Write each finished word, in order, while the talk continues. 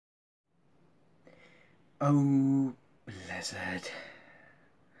Oh, Blizzard.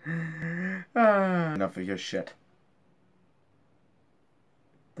 Enough of your shit.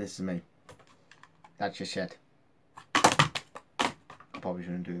 This is me. That's your shit. I probably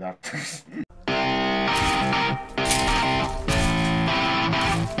shouldn't do that.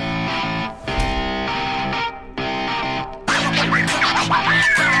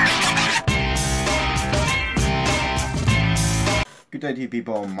 Good day to you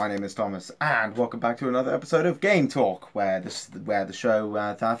people, my name is Thomas, and welcome back to another episode of Game Talk, where the show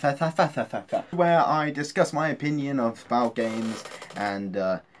where I discuss my opinion about games, and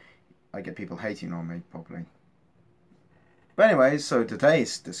I get people hating on me, probably. But anyways, so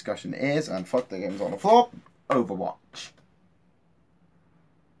today's discussion is, and fuck the game's on the floor, Overwatch.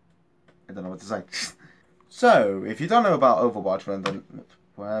 I don't know what to say. So, if you don't know about Overwatch, then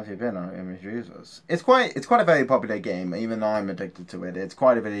where have you been? I mean, Jesus. It's quite a very popular game, even though I'm addicted to it. It's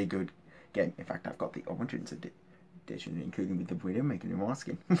quite a very good game. In fact, I've got the Orange edition, including with the video making you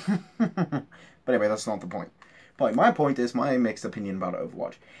asking. But anyway, that's not the point. My point is my mixed opinion about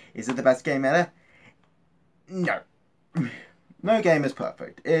Overwatch. Is it the best game ever? No. No game is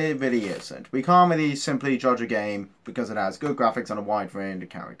perfect. It really isn't. We can't really simply judge a game because it has good graphics and a wide range of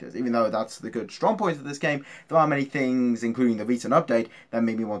characters. Even though that's the good strong points of this game, there are many things, including the recent update, that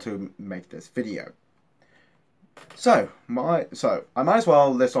made me want to make this video. So I might as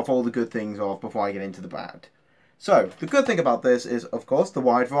well list off all the good things before I get into the bad. So, the good thing about this is, of course, the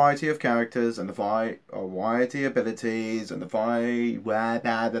wide variety of characters and the variety of abilities and the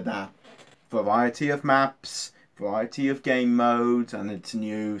variety of maps, variety of game modes, and its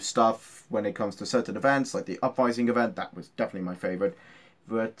new stuff when it comes to certain events, like the Uprising event. That was definitely my favourite.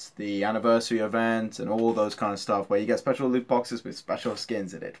 But the anniversary event and all those kind of stuff where you get special loot boxes with special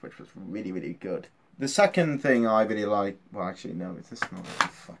skins in it, which was really, really good. The second thing I really like, well actually no, it's just not,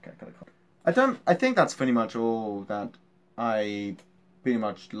 fuck, I think that's pretty much all that I pretty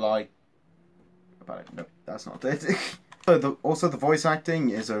much like about it. No, that's not it. So also the voice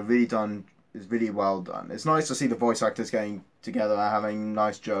acting is really well done. It's nice to see the voice actors getting together, having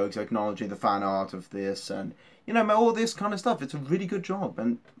nice jokes, acknowledging the fan art of this, and you know, all this kind of stuff. It's a really good job,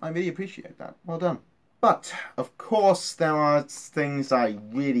 and I really appreciate that. Well done. But of course, there are things I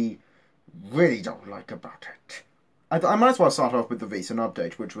really don't like about it. I might as well start off with the recent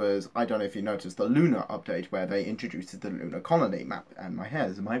update, which was, I don't know if you noticed, the Lunar update, where they introduced the Lunar Colony map, and my hair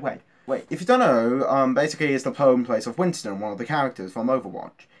is in my way. Wait, if you don't know, basically it's the home place of Winston, one of the characters from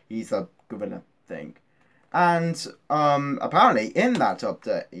Overwatch. He's a gorilla thing. And apparently in that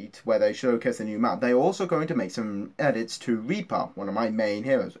update, where they showcase the new map, they're also going to make some edits to Reaper, one of my main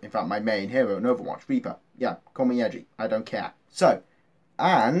heroes. In fact, my main hero in Overwatch, Reaper. Yeah, call me edgy, I don't care. So,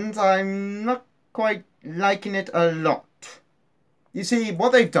 and I'm not quite liking it a lot. You see,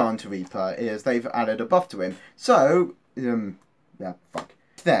 what they've done to Reaper is they've added a buff to him. So, yeah, fuck.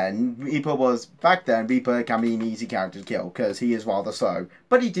 Back then, Reaper can be an easy character to kill, because he is rather slow,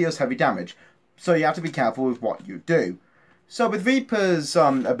 but he deals heavy damage. So you have to be careful with what you do. So with Reaper's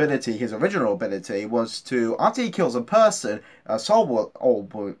ability, his original ability, was to, after he kills a person, a soul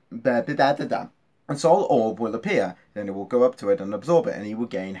orb will appear. Then it will go up to it and absorb it, and he will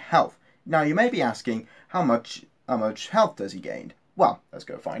gain health. Now you may be asking, how much health does he gain? Well, let's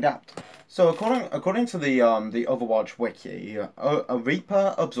go find out. So according to the Overwatch wiki, a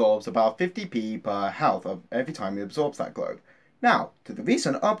Reaper absorbs about 50p per health every time he absorbs that globe. Now, to the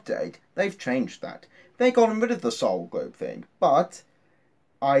recent update, they've changed that. They've gotten rid of the soul globe thing, but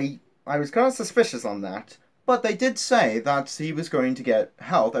I was kind of suspicious on that. But they did say that he was going to get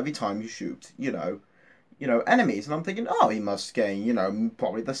health every time you shoot, you know, enemies. And I'm thinking, oh, he must gain, you know,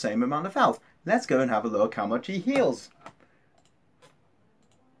 probably the same amount of health. Let's go and have a look how much he heals.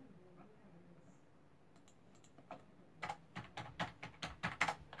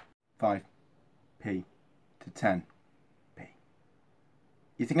 $5p to 10p.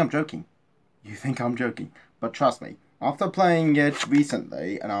 You think I'm joking? You think I'm joking? But trust me, after playing it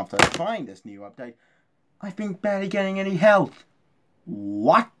recently and after trying this new update, I've been barely getting any health.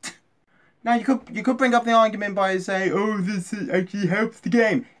 What? Now you could bring up the argument by saying, oh, this actually helps the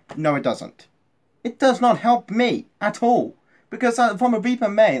game. No, it doesn't. It does not help me at all. Because from a Reaper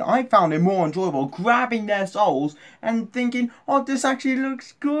main, I found it more enjoyable grabbing their souls and thinking, oh, this actually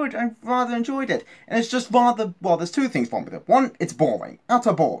looks good. I rather enjoyed it. And it's just rather, well, there's two things wrong with it. One, it's boring.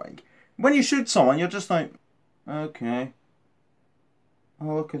 Utter boring. When you shoot someone, you're just like, okay.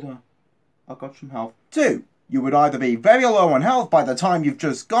 Oh, look at that. I got some health. Two, you would either be very low on health by the time you've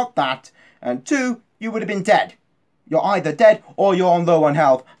just got that, and two, you would have been dead. You're either dead or you're on low on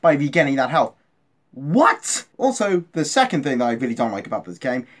health by regaining that health. What? Also, the second thing that I really don't like about this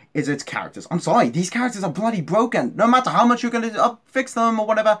game is its characters. I'm sorry, these characters are bloody broken. No matter how much you're going to fix them or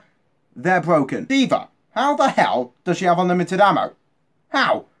whatever, they're broken. D.Va, how the hell does she have unlimited ammo?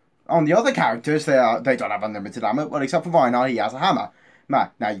 How? On the other characters, they don't have unlimited ammo, well, except for Reinhardt, he has a hammer.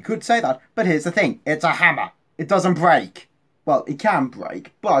 Now, you could say that, but here's the thing, it's a hammer. It doesn't break. Well, it can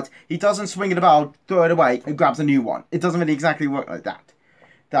break, but he doesn't swing it about, throw it away, and grabs a new one. It doesn't really exactly work like that.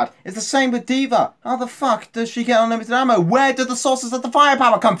 That is the same with D.Va. How the fuck does she get unlimited ammo? Where did the sources of the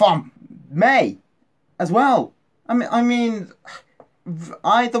firepower come from? Mei, as well. I mean,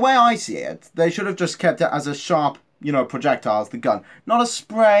 the way I see it, they should have just kept it as a sharp, projectile as the gun. Not a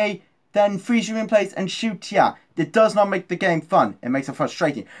spray, then freeze you in place and shoot ya. It does not make the game fun. It makes it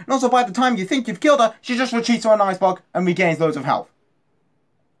frustrating. And also, by the time you think you've killed her, she just retreats to an ice block and regains loads of health.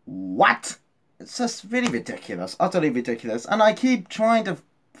 What? It's just really ridiculous. Utterly ridiculous. And I keep trying to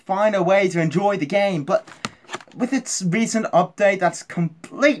find a way to enjoy the game, but with its recent update, that's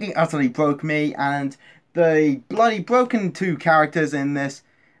completely, utterly broke me, and the bloody broken two characters in this.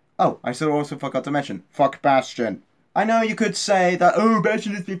 Oh, I also forgot to mention, fuck Bastion. I know you could say that, oh,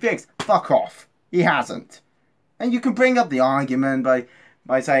 Bastion has been fixed. Fuck off. He hasn't. And you can bring up the argument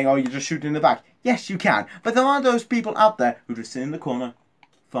by saying, oh, you're just shooting in the back. Yes, you can. But there are those people out there who just sit in the corner.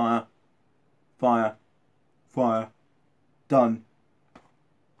 Fire. Fire. Fire. Done.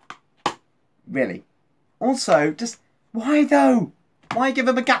 Really. Also, just, why though? Why give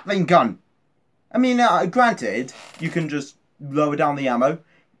him a Gatling gun? I mean, granted, you can just lower down the ammo.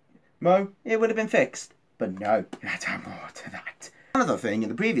 It would have been fixed. But no, you had to have more to that. Another thing, in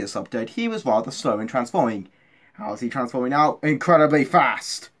the previous update, he was rather slow in transforming. How is he transforming now? Incredibly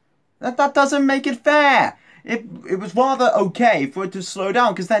fast. That doesn't make it fair. It was rather okay for it to slow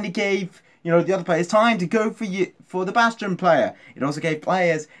down, because then it gave, the other players time to go for the Bastion player. It also gave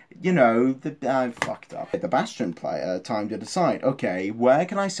players, I fucked up. The Bastion player time to decide, okay, where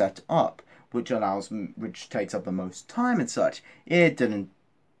can I set up? Which takes up the most time and such. It didn't.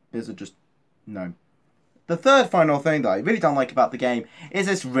 Blizzard just, no. The third final thing that I really don't like about the game is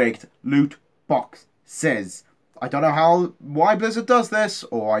its rigged loot boxes. I don't know why Blizzard does this,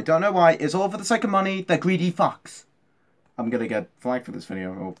 or I don't know why. It's all for the sake of money. They're greedy fucks. I'm gonna get flagged for this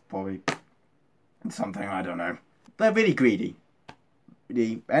video, or probably something, I don't know. They're really greedy.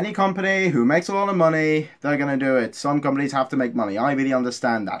 Any company who makes a lot of money, they're gonna do it. Some companies have to make money. I really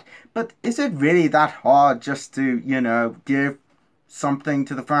understand that. But is it really that hard just to, give something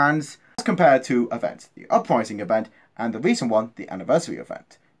to the fans? As compared to events, the Uprising event, and the recent one, the Anniversary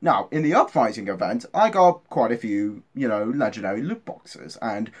event. Now, in the Uprising event, I got quite a few, legendary loot boxes,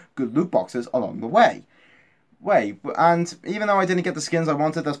 and good loot boxes along the way. And even though I didn't get the skins I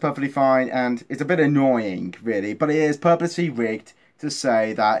wanted, that's perfectly fine, and it's a bit annoying, really, but it is purposely rigged to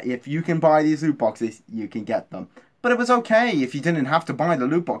say that if you can buy these loot boxes, you can get them. But it was okay if you didn't have to buy the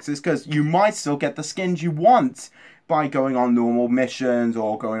loot boxes, because you might still get the skins you want by going on normal missions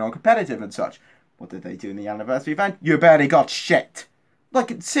or going on competitive and such. What did they do in the Anniversary event? You barely got shit.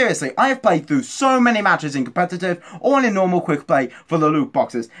 Like, seriously, I have played through so many matches in competitive or in normal quick play for the loot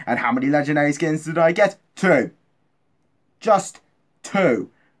boxes, and how many legendary skins did I get? 2. Just 2.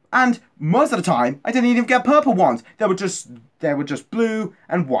 And most of the time, I didn't even get purple ones. They were just blue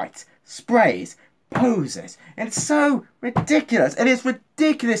and white. Sprays. Poses. And it's so ridiculous. It is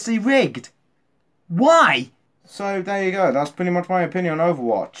ridiculously rigged. Why? So, there you go. That's pretty much my opinion on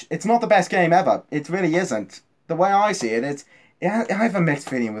Overwatch. It's not the best game ever. It really isn't. The way I see it, I have a mixed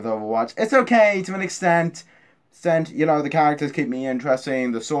feeling with Overwatch. It's okay to an extent. The characters keep me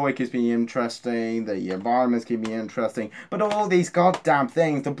interesting, the story keeps me interesting, the environments keep me interesting, but all these goddamn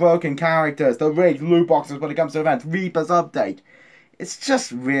things, the broken characters, the rigged loot boxes when it comes to events, Reaper's update, it's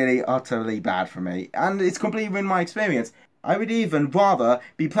just really utterly bad for me, and it's completely ruined my experience. I would even rather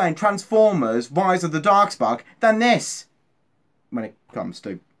be playing Transformers Rise of the Darkspark than this, when it comes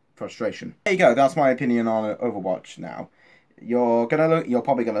to frustration. There you go, that's my opinion on Overwatch now. You're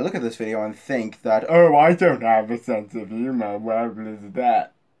probably gonna look at this video and think that, oh, I don't have a sense of humor. Well, is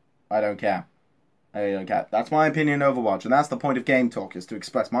that? I don't care. I don't care. That's my opinion on Overwatch, and that's the point of Game Talk, is to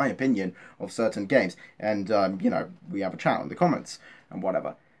express my opinion of certain games. And we have a chat in the comments and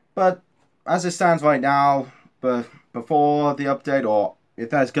whatever. But as it stands right now, before the update, or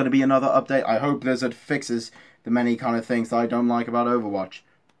if there's going to be another update, I hope Blizzard fixes the many kind of things that I don't like about Overwatch.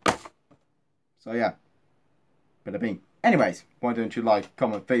 So yeah, bada bing. Anyways, why don't you like,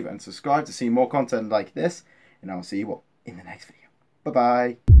 comment, favorite, and subscribe to see more content like this, and I'll see you all in the next video.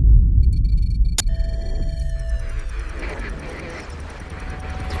 Bye-bye.